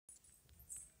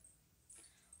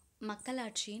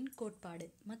மக்களாட்சியின் கோட்பாடு.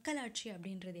 மக்களாட்சி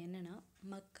அப்படின்றது என்னென்னா,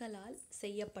 மக்களால்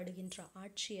செய்யப்படுகின்ற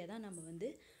ஆட்சியை தான் நம்ம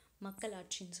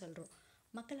மக்களாட்சின்னு சொல்கிறோம்.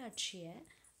 மக்களாட்சியை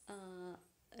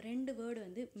 2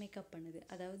 வேர்டு மேக்கப் பண்ணுது.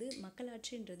 அதாவது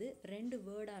மக்களாட்சின்றது 2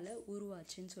 வேர்டால்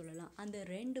உருவாச்சுன்னு சொல்லலாம். அந்த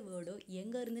 2 வேர்டும்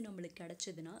எங்கேருந்து நம்மளுக்கு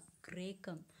கிடச்சிதுன்னா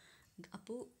கிரேக்கம்.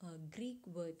 அப்போது க்ரீக்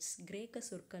வேர்ட்ஸ், கிரேக்க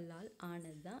சொற்களால்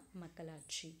ஆனது தான்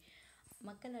மக்களாட்சி.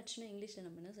 மக்களாட்சினா இங்கிலீஷில்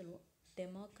நம்ம என்ன சொல்லுவோம்,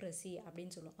 டெமோக்ரஸி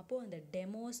அப்படின்னு சொல்லுவோம். அப்போது அந்த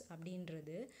டெமோஸ்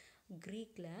அப்படின்றது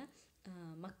க்ரீக்கில்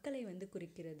மக்களை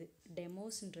குறிக்கிறது.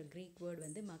 டெமோஸ்ன்ற க்ரீக்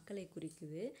வேர்டு மக்களை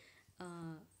குறிக்குது.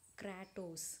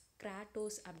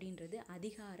 கிராட்டோஸ் அப்படின்றது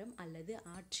அதிகாரம் அல்லது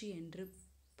ஆட்சி என்று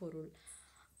பொருள்.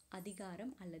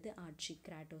 அதிகாரம் அல்லது ஆட்சி,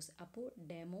 கிராட்டோஸ். அப்போது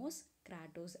டெமோஸ்,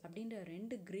 கிராட்டோஸ் அப்படின்ற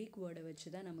 2 க்ரீக் வேர்டை வச்சு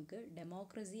தான் நமக்கு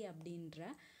டெமோக்ரஸி அப்படின்ற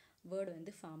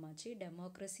வேர்டு ஃபார்ம் ஆச்சு.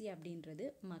 டெமோக்ரஸி அப்படின்றது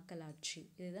மக்களாட்சி.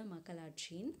 இதுதான்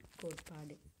மக்களாட்சியின்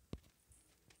கோட்பாடு.